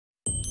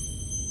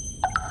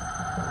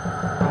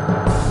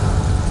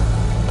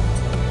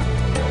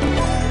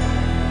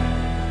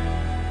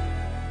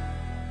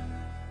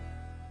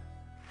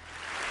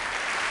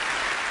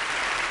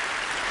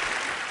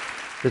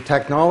The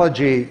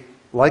technology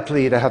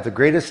likely to have the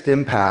greatest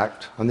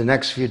impact on the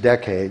next few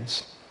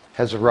decades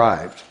has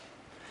arrived.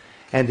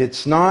 And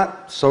it's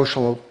not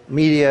social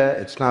media,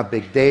 it's not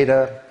big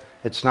data,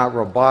 it's not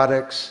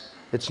robotics,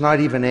 it's not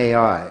even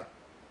AI.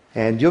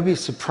 And you'll be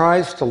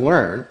surprised to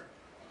learn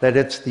that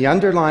it's the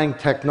underlying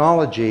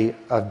technology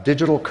of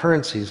digital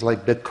currencies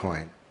like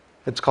Bitcoin.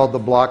 It's called the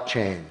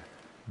blockchain.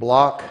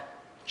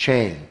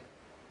 Blockchain.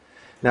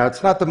 Now,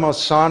 it's not the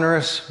most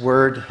sonorous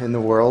word in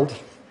the world,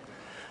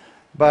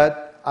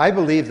 but I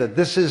believe that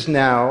this is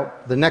now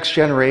the next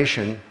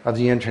generation of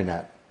the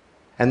internet,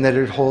 and that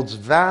it holds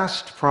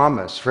vast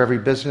promise for every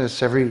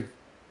business, every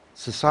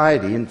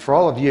society, and for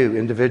all of you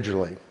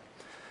individually.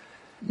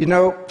 You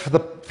know, for the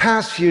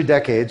past few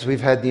decades,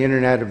 we've had the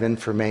internet of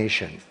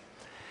information.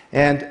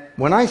 And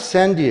when I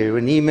send you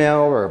an email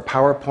or a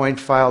PowerPoint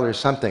file or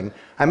something,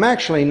 I'm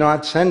actually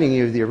not sending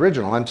you the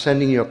original, I'm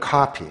sending you a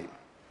copy.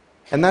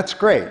 And that's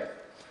great.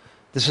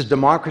 This is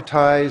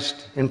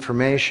democratized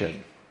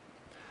information.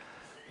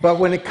 But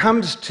when it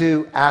comes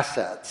to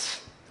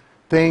assets,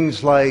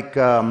 things like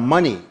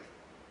money,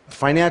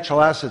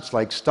 financial assets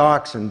like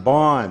stocks and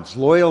bonds,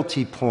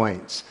 loyalty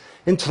points,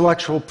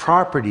 intellectual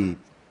property,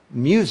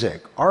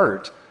 music,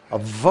 art, a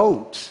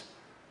vote,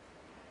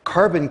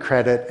 carbon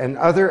credit, and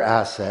other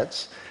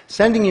assets,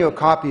 sending you a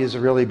copy is a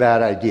really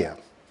bad idea.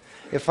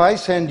 If I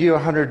send you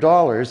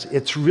 $100,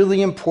 it's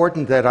really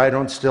important that I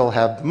don't still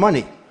have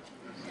money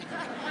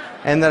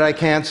and that I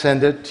can't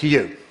send it to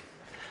you.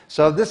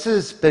 So this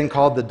has been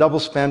called the double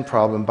spend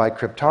problem by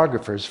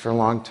cryptographers for a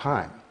long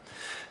time.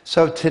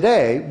 So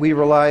today, we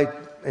rely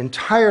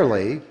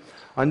entirely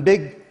on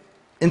big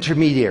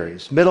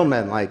intermediaries,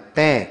 middlemen like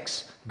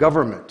banks,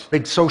 government,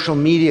 big social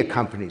media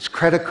companies,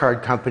 credit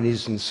card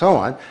companies, and so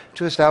on,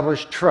 to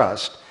establish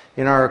trust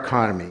in our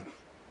economy.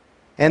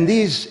 And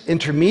these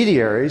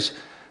intermediaries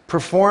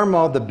perform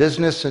all the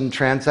business and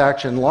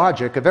transaction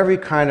logic of every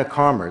kind of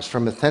commerce,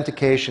 from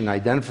authentication,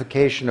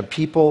 identification of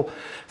people,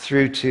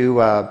 through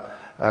to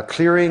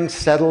clearing,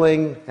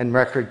 settling, and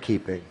record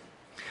keeping.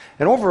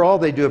 And overall,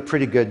 they do a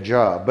pretty good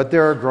job, but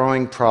there are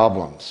growing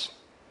problems.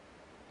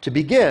 To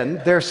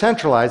begin, they're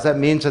centralized. That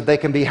means that they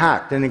can be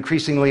hacked, and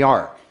increasingly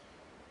are.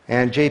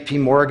 And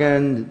JP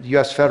Morgan, the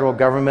US federal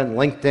government,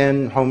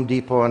 LinkedIn, Home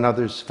Depot, and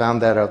others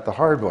found that out the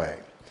hard way.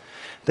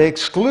 They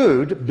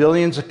exclude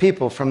billions of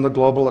people from the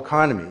global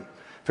economy.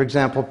 For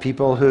example,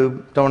 people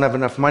who don't have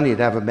enough money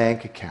to have a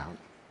bank account.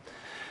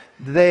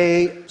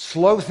 They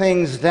slow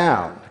things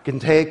down. It can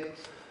take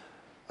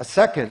a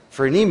second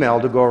for an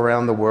email to go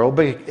around the world,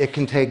 but it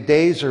can take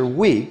days or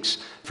weeks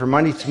for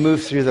money to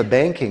move through the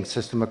banking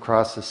system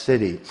across the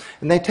city.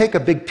 And they take a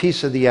big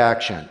piece of the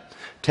action,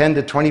 10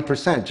 to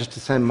 20%, just to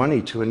send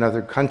money to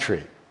another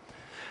country.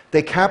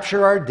 They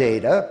capture our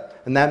data,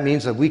 and that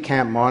means that we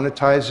can't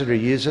monetize it or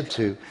use it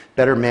to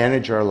better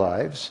manage our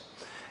lives.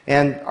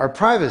 And our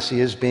privacy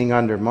is being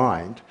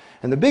undermined.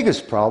 And the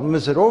biggest problem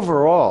is that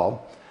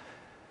overall,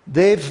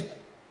 they've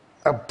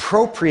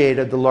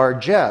appropriated the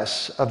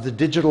largesse of the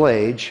digital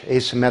age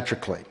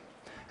asymmetrically.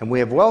 And we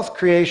have wealth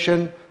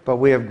creation, but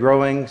we have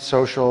growing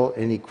social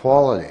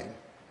inequality.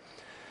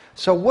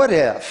 So what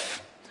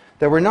if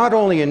there were not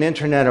only an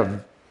internet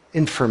of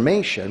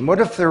information, what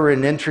if there were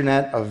an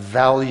internet of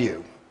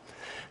value?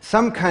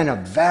 Some kind of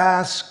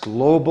vast,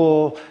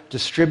 global,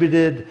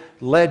 distributed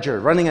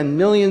ledger running on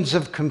millions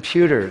of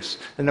computers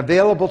and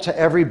available to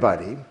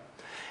everybody,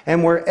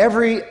 and where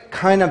every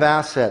kind of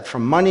asset,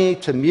 from money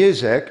to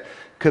music,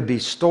 could be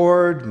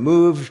stored,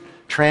 moved,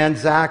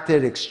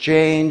 transacted,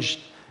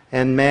 exchanged,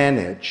 and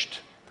managed,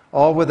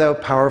 all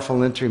without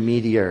powerful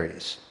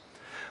intermediaries.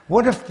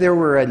 What if there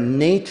were a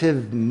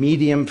native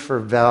medium for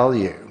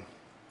value?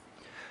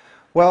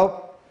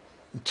 Well,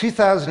 in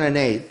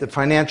 2008, the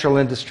financial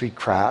industry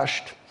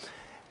crashed,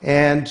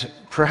 and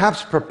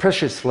perhaps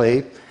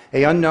propitiously,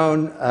 an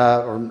unknown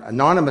or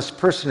anonymous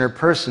person or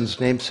persons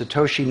named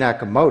Satoshi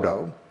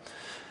Nakamoto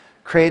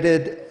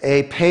created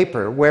a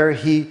paper where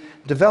he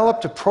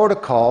developed a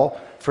protocol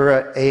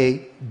for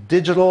a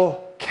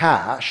digital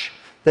cash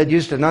that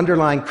used an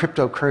underlying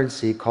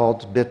cryptocurrency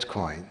called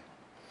Bitcoin.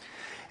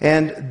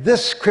 And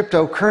this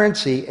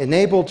cryptocurrency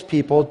enabled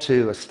people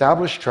to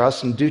establish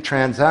trust and do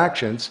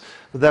transactions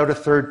without a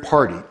third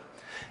party.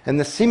 And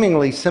the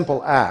seemingly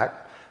simple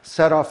act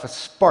set off a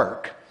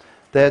spark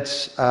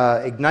that's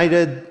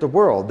ignited the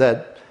world,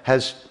 that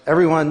has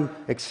everyone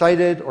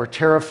excited or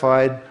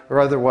terrified or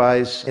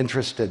otherwise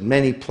interested in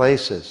many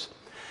places.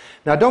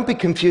 Now, don't be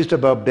confused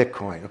about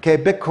Bitcoin, okay?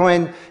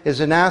 Bitcoin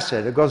is an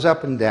asset. It goes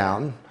up and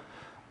down,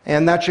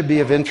 and that should be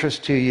of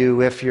interest to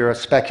you if you're a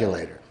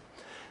speculator.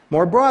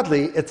 More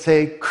broadly, it's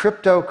a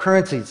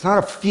cryptocurrency. It's not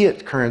a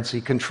fiat currency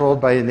controlled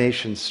by a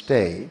nation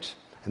state,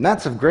 and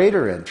that's of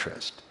greater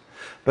interest.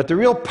 But the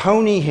real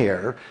pony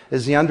here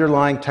is the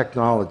underlying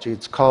technology.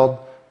 It's called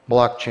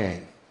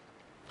blockchain.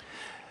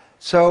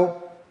 So,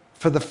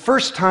 for the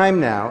first time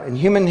now in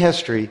human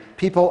history,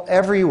 people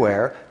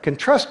everywhere can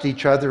trust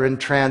each other and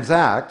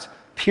transact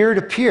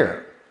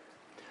peer-to-peer.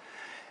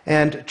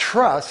 And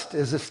trust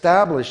is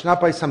established not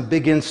by some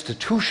big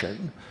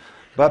institution,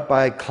 but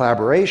by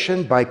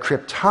collaboration, by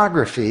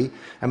cryptography,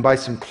 and by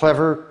some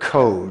clever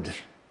code.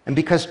 And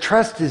because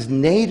trust is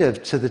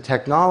native to the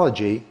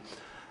technology,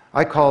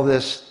 I call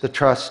this the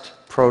trust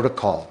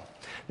protocol.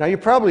 Now you're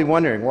probably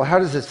wondering, well, how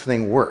does this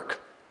thing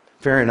work?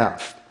 Fair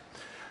enough.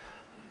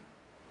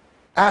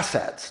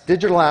 Assets,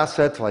 digital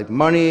assets like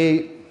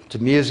money to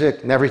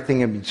music and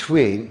everything in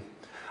between,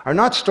 are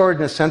not stored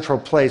in a central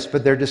place,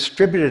 but they're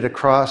distributed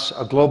across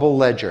a global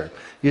ledger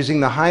using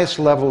the highest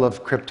level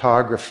of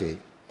cryptography.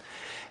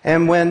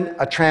 And when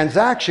a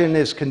transaction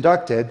is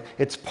conducted,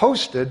 it's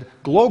posted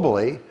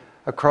globally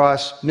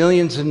across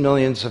millions and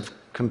millions of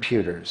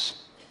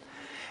computers.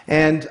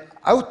 And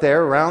out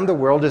there around the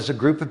world is a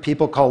group of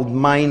people called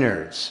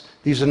miners.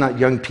 These are not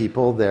young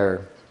people,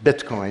 they're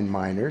Bitcoin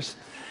miners.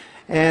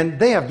 And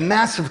they have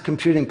massive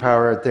computing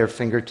power at their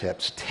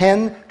fingertips,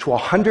 10 to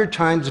 100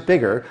 times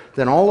bigger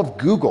than all of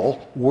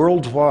Google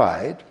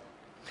worldwide.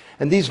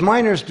 And these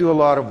miners do a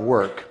lot of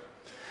work.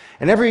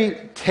 And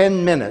every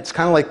 10 minutes,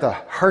 kind of like the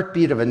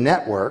heartbeat of a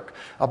network,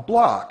 a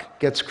block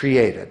gets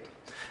created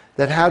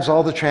that has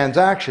all the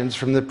transactions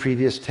from the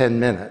previous 10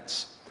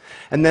 minutes.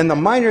 And then the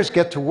miners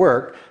get to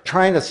work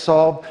trying to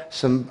solve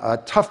some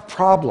tough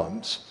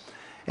problems.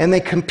 And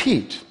they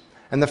compete.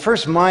 And the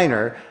first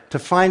miner to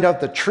find out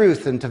the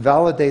truth and to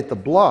validate the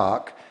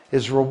block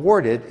is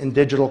rewarded in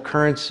digital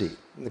currency.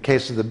 In the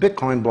case of the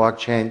Bitcoin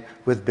blockchain,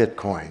 with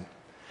Bitcoin.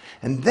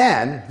 And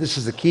then, this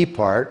is the key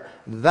part,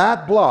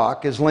 that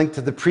block is linked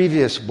to the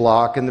previous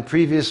block and the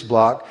previous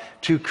block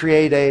to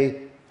create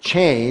a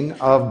chain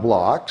of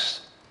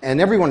blocks. And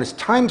everyone is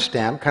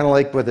time-stamped, kind of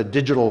like with a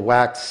digital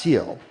wax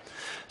seal.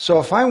 So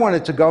if I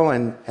wanted to go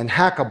and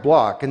hack a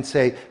block and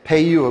say,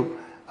 pay you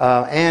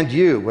and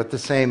you with the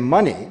same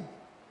money,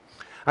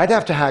 I'd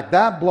have to hack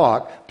that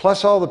block,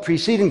 plus all the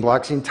preceding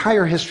blocks, the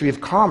entire history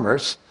of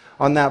commerce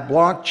on that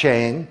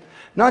blockchain,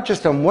 not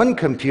just on one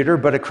computer,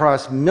 but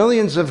across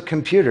millions of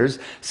computers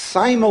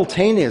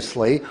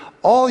simultaneously,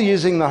 all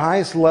using the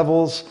highest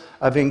levels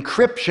of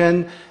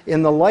encryption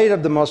in the light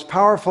of the most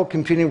powerful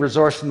computing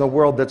resource in the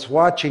world that's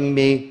watching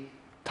me.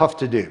 Tough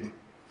to do.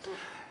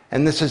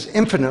 And this is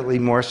infinitely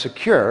more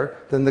secure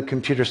than the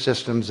computer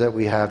systems that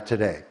we have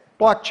today.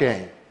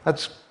 Blockchain,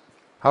 that's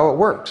how it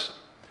works.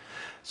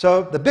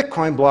 So the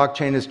Bitcoin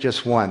blockchain is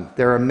just one.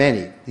 There are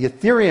many. The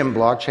Ethereum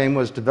blockchain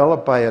was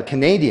developed by a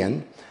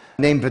Canadian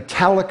named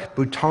Vitalik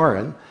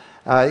Buterin.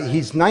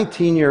 He's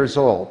 19 years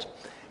old.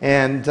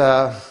 And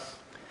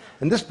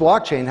this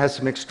blockchain has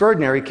some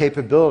extraordinary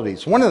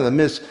capabilities. One of them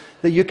is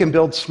that you can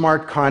build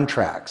smart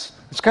contracts.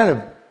 It's kind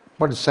of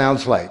what it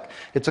sounds like.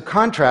 It's a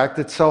contract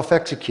that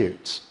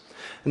self-executes.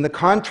 And the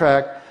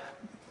contract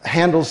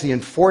handles the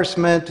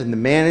enforcement and the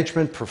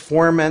management,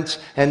 performance,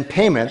 and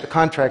payment. The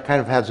contract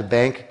kind of has a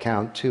bank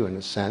account, too, in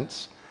a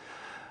sense,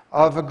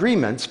 of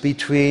agreements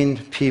between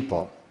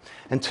people.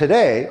 And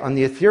today, on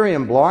the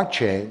Ethereum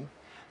blockchain,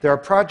 there are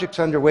projects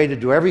underway to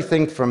do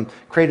everything from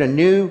create a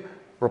new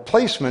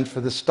replacement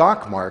for the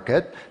stock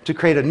market to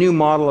create a new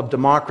model of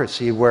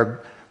democracy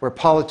where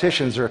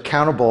politicians are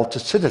accountable to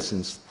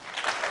citizens.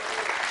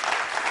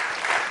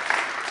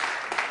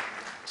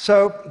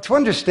 So, to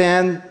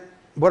understand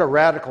what a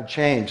radical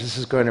change this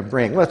is going to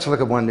bring, let's look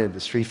at one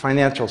industry,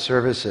 financial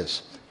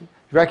services. You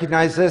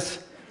recognize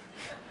this?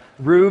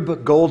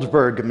 Rube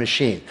Goldberg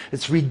machine.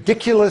 It's a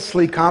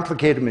ridiculously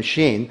complicated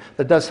machine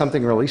that does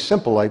something really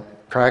simple, like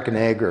crack an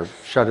egg or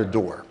shut a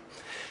door.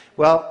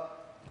 Well,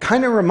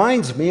 kind of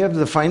reminds me of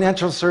the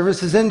financial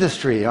services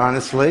industry,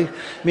 honestly.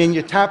 I mean,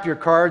 you tap your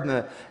card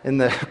in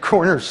the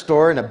corner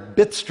store and a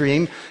bit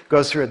stream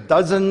goes through a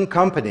dozen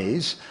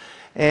companies,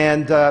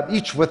 and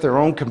each with their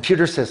own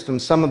computer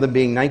systems, some of them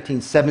being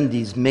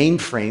 1970s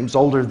mainframes,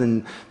 older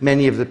than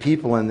many of the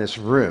people in this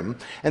room.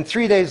 And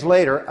 3 days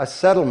later, a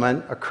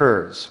settlement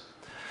occurs.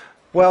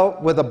 Well,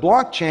 with a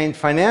blockchain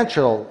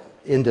financial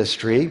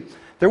industry,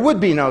 there would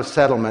be no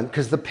settlement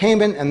because the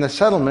payment and the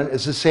settlement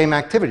is the same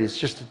activity. It's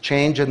just a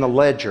change in the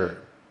ledger.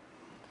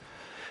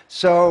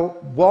 So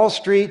Wall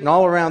Street and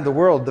all around the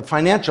world, the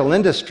financial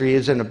industry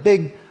is in a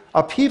big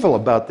upheaval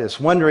about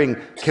this, wondering,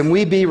 can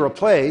we be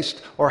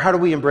replaced, or how do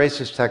we embrace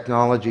this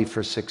technology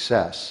for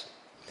success?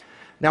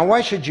 Now,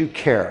 why should you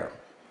care?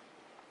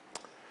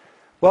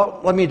 Well,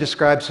 let me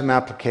describe some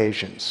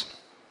applications.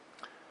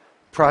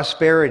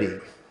 Prosperity.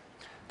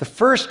 The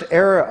first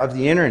era of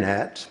the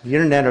Internet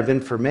of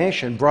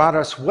information, brought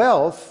us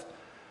wealth,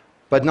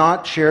 but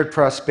not shared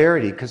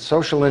prosperity, because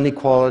social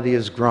inequality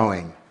is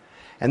growing.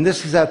 And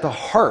this is at the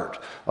heart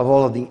of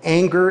all of the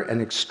anger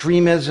and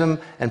extremism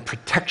and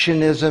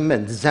protectionism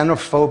and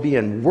xenophobia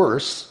and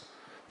worse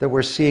that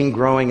we're seeing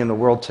growing in the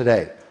world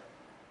today.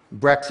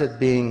 Brexit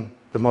being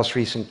the most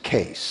recent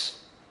case.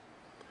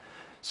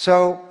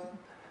 So,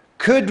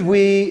 could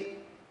we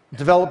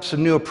develop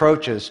some new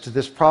approaches to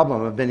this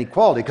problem of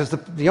inequality? Because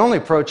the only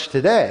approach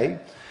today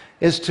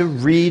is to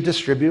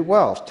redistribute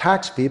wealth,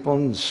 tax people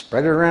and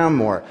spread it around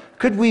more.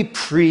 Could we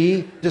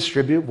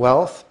pre-distribute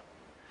wealth?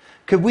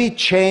 Could we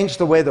change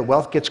the way that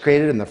wealth gets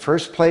created in the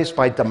first place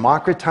by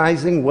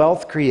democratizing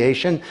wealth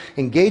creation,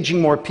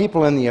 engaging more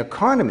people in the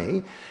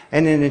economy,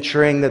 and in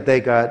ensuring that they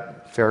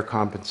got fair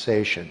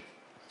compensation.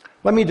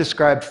 Let me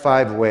describe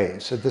 5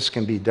 ways that this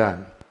can be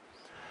done.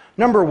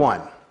 Number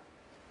 1,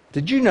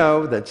 did you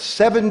know that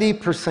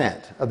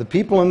 70% of the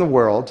people in the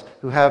world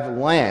who have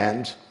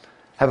land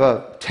have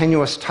a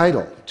tenuous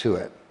title to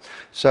it?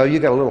 So you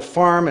got a little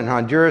farm in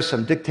Honduras,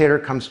 some dictator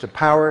comes to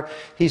power.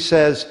 He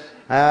says,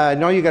 I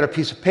know you got a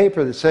piece of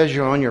paper that says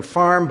you own your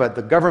farm, but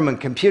the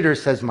government computer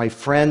says my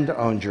friend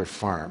owns your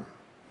farm.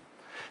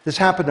 This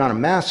happened on a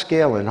mass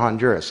scale in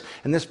Honduras,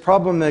 and this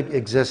problem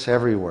exists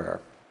everywhere.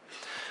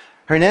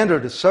 Hernando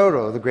de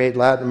Soto, the great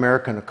Latin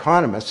American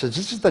economist, says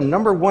this is the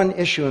number 1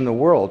 issue in the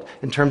world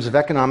in terms of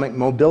economic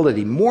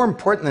mobility, more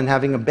important than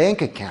having a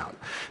bank account.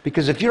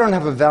 Because if you don't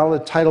have a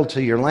valid title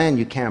to your land,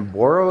 you can't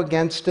borrow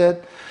against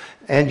it,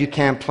 and you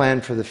can't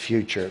plan for the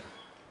future.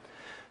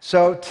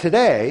 So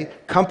today,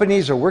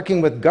 companies are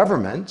working with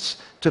governments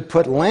to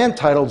put land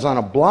titles on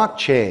a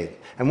blockchain.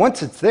 And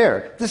once it's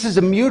there, this is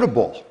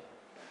immutable.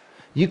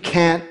 You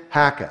can't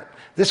hack it.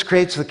 This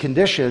creates the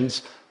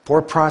conditions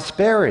for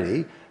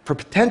prosperity for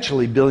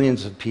potentially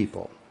billions of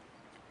people.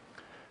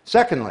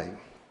 Secondly,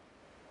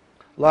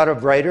 a lot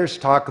of writers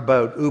talk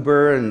about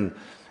Uber and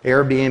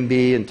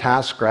Airbnb and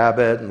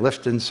TaskRabbit and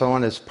Lyft and so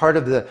on as part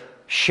of the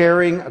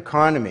sharing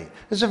economy.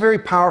 This is a very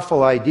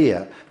powerful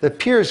idea that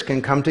peers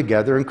can come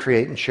together and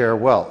create and share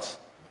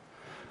wealth.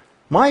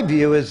 My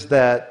view is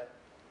that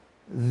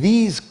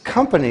these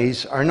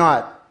companies are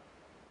not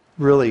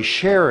really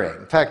sharing.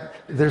 In fact,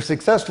 they're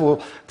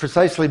successful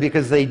precisely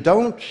because they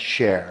don't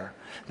share.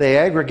 They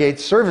aggregate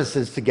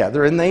services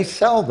together and they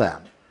sell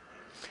them.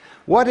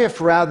 What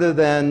if rather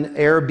than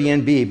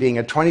Airbnb being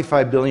a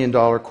 $25 billion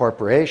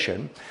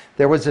corporation,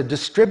 there was a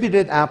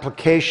distributed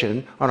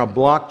application on a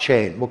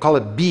blockchain, we'll call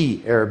it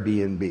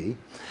Airbnb,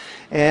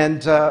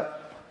 and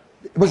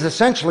it was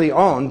essentially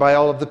owned by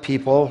all of the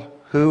people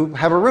who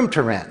have a room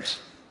to rent.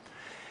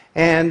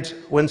 And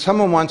when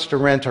someone wants to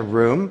rent a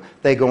room,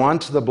 they go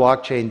onto the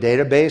blockchain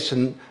database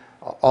and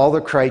all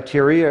the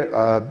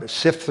criteria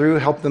sift through,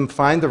 help them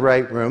find the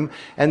right room,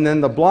 and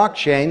then the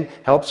blockchain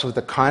helps with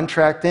the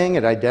contracting,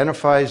 it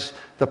identifies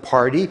the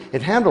party,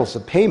 it handles the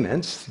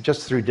payments,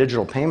 just through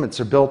digital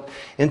payments are built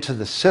into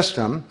the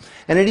system,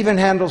 and it even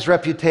handles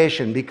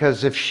reputation,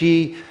 because if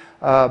she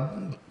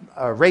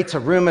rates a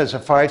room as a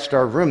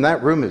 5-star room,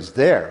 that room is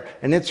there,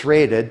 and it's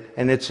rated,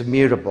 and it's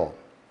immutable.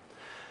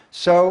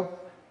 So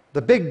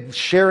the big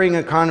sharing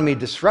economy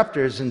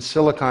disruptors in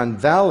Silicon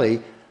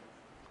Valley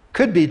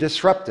could be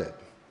disrupted,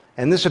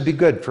 and this would be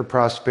good for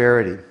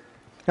prosperity.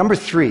 Number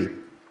 3,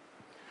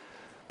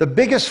 the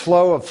biggest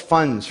flow of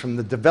funds from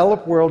the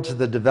developed world to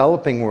the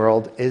developing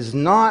world is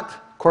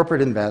not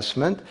corporate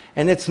investment,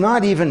 and it's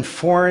not even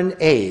foreign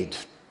aid.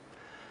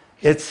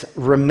 It's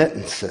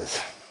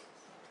remittances.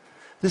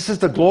 This is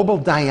the global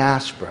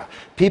diaspora,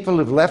 people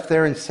who've left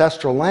their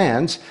ancestral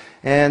lands,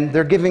 and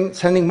they're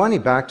sending money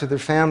back to their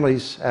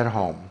families at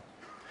home.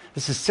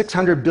 This is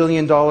 $600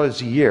 billion a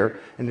year,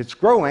 and it's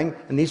growing,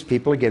 and these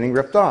people are getting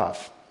ripped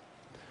off.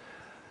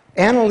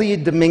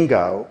 Annalie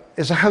Domingo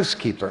is a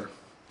housekeeper,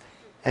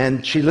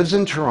 and she lives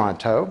in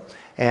Toronto,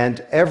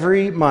 and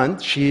every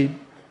month she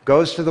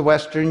goes to the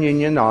Western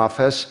Union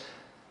office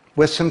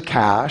with some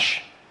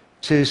cash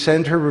to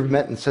send her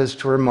remittances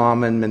to her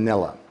mom in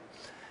Manila.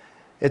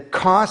 It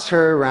costs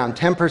her around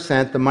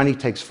 10%. The money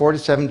takes 4 to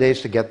 7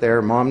 days to get there.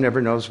 Her mom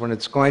never knows when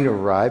it's going to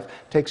arrive.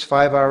 It takes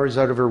 5 hours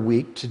out of her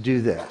week to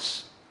do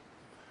this.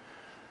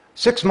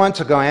 6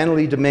 months ago,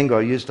 Annalie Domingo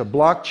used a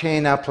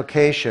blockchain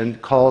application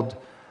called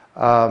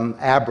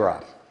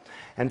Abra.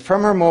 And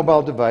from her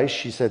mobile device,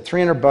 she said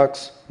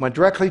 $300 went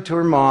directly to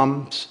her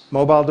mom's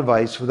mobile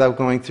device without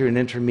going through an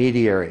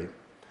intermediary.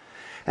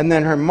 And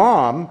then her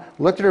mom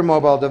looked at her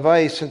mobile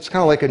device, and it's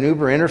kind of like an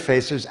Uber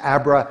interface. There's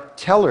Abra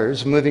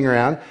tellers moving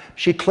around.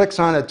 She clicks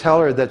on a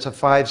teller that's a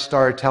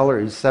 5-star teller.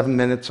 He's 7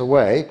 minutes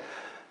away.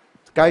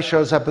 The guy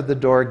shows up at the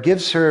door,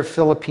 gives her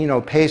Filipino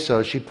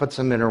pesos. She puts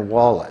them in her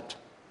wallet.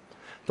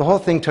 The whole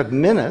thing took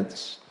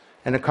minutes,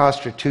 and it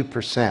cost her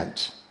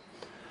 2%.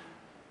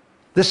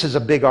 This is a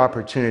big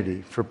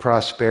opportunity for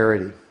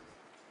prosperity.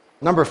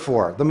 Number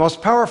 4, the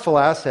most powerful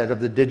asset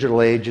of the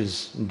digital age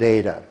is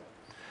data.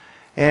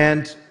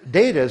 And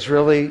data is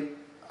really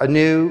a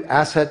new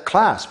asset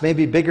class,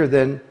 maybe bigger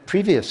than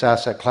previous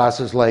asset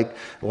classes like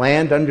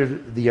land under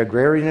the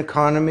agrarian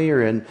economy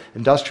or an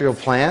industrial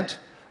plant,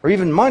 or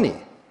even money.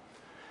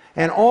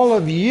 And all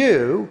of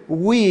you,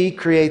 we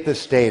create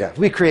this data.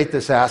 We create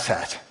this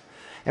asset.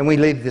 And we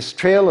leave this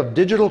trail of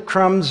digital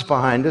crumbs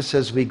behind us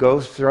as we go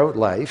throughout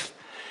life.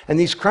 And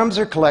these crumbs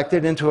are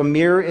collected into a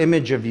mirror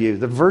image of you,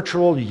 the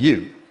virtual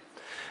you.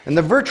 And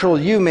the virtual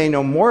you may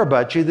know more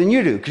about you than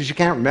you do, because you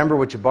can't remember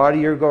what you bought a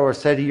year ago or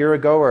said a year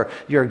ago or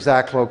your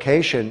exact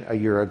location a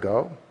year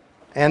ago.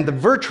 And the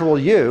virtual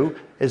you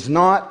is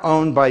not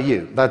owned by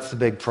you. That's the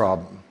big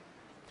problem.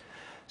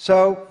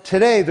 So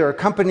today there are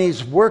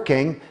companies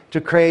working to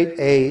create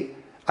an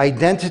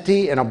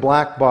identity in a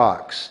black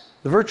box.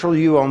 The virtual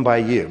you owned by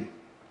you.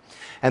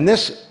 And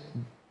this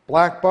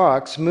black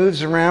box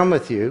moves around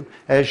with you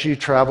as you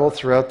travel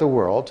throughout the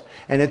world,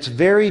 and it's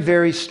very,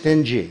 very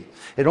stingy.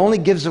 It only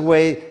gives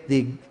away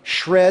the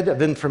shred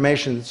of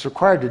information that's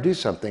required to do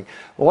something.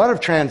 A lot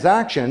of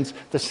transactions,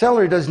 the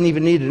seller doesn't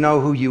even need to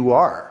know who you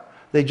are.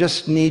 They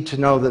just need to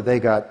know that they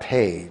got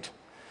paid.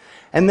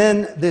 And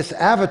then this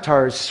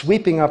avatar is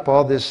sweeping up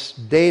all this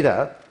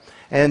data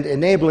and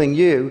enabling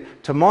you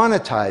to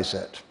monetize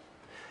it.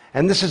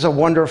 And this is a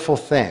wonderful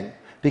thing,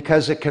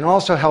 because it can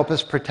also help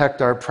us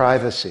protect our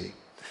privacy.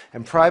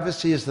 And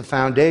privacy is the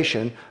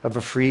foundation of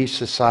a free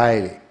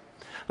society.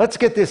 Let's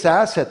get this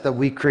asset that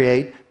we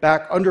create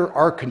back under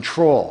our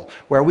control,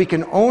 where we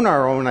can own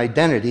our own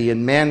identity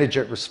and manage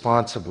it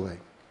responsibly.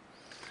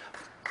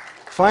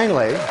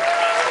 Finally,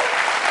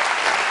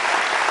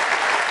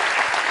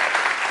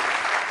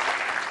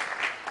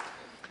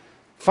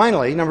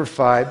 number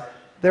 5,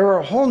 there are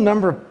a whole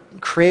number of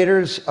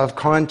creators of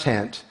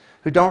content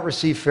who don't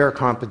receive fair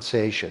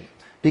compensation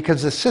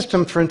because the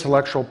system for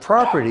intellectual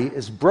property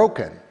is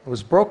broken. It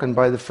was broken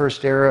by the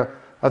first era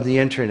of the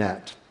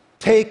internet.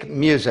 Take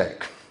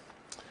music.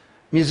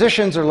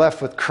 Musicians are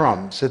left with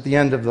crumbs at the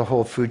end of the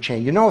whole food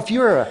chain. You know, if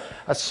you're a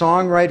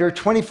songwriter,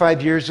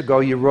 25 years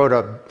ago you wrote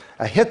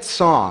a hit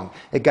song,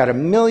 it got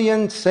 1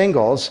 million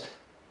singles,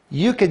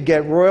 you could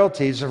get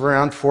royalties of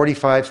around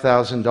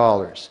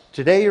 $45,000.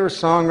 Today you're a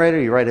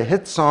songwriter, you write a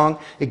hit song,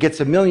 it gets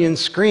 1 million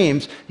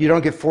streams, you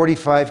don't get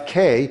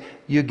 $45K,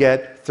 you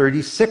get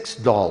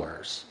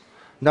 $36.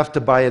 Enough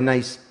to buy a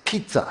nice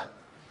pizza.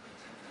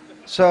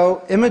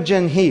 So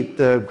Imogen Heap,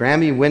 the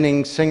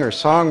Grammy-winning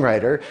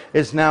singer-songwriter,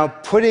 is now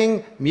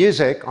putting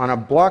music on a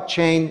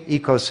blockchain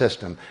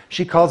ecosystem.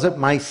 She calls it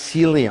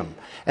mycelium.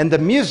 And the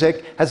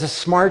music has a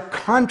smart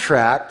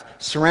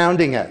contract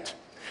surrounding it.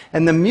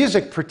 And the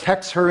music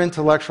protects her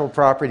intellectual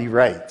property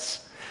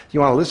rights. You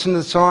want to listen to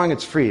the song,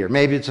 it's free, or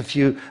maybe it's a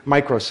few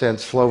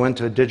microcents flow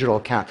into a digital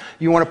account.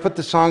 You want to put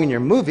the song in your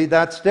movie,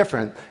 that's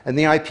different, and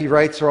the IP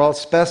rights are all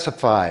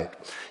specified.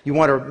 You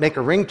want to make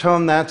a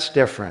ringtone, that's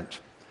different.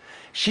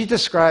 She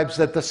describes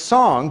that the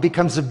song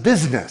becomes a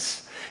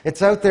business.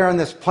 It's out there on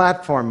this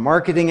platform,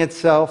 marketing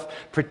itself,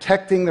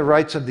 protecting the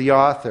rights of the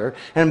author,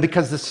 and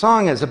because the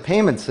song has a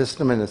payment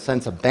system, in a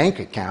sense a bank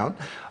account,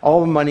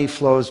 all the money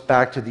flows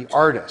back to the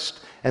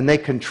artist, and they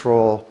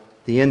control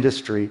the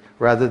industry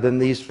rather than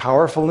these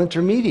powerful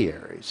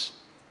intermediaries.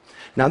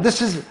 Now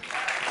this is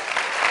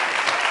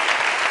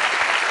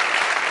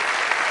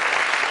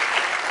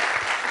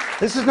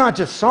not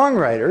just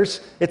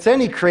songwriters, it's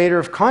any creator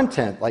of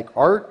content, like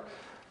art,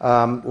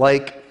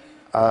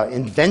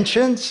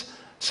 inventions,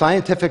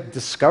 scientific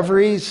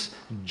discoveries,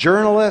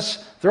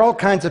 journalists. There are all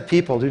kinds of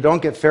people who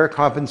don't get fair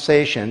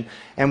compensation,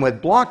 and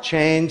with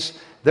blockchains,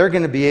 they're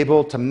going to be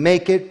able to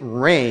make it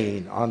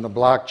rain on the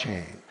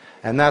blockchain.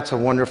 And that's a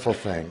wonderful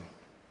thing.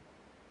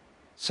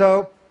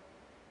 So,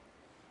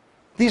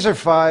 these are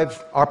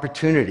 5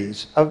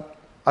 opportunities out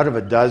of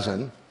a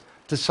dozen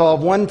to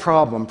solve one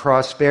problem,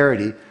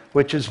 prosperity,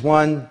 which is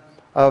one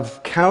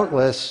of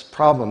countless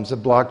problems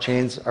that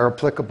blockchains are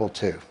applicable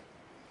to.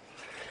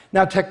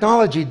 Now,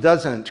 technology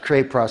doesn't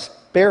create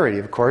prosperity,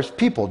 of course,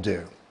 people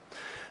do.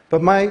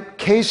 But my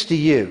case to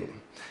you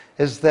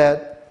is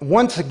that,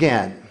 once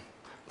again,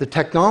 the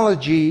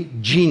technology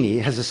genie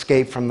has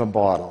escaped from the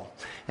bottle,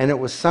 and it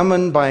was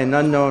summoned by an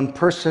unknown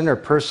person or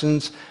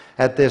persons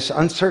at this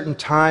uncertain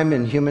time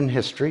in human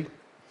history,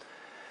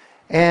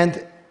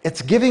 and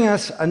it's giving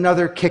us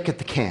another kick at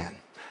the can,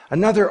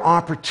 another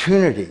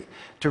opportunity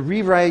to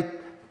rewrite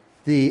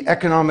the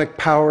economic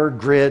power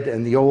grid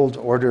and the old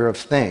order of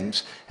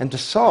things, and to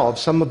solve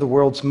some of the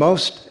world's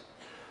most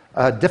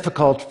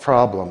difficult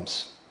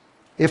problems,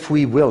 if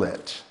we will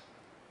it.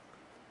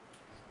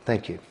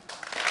 Thank you.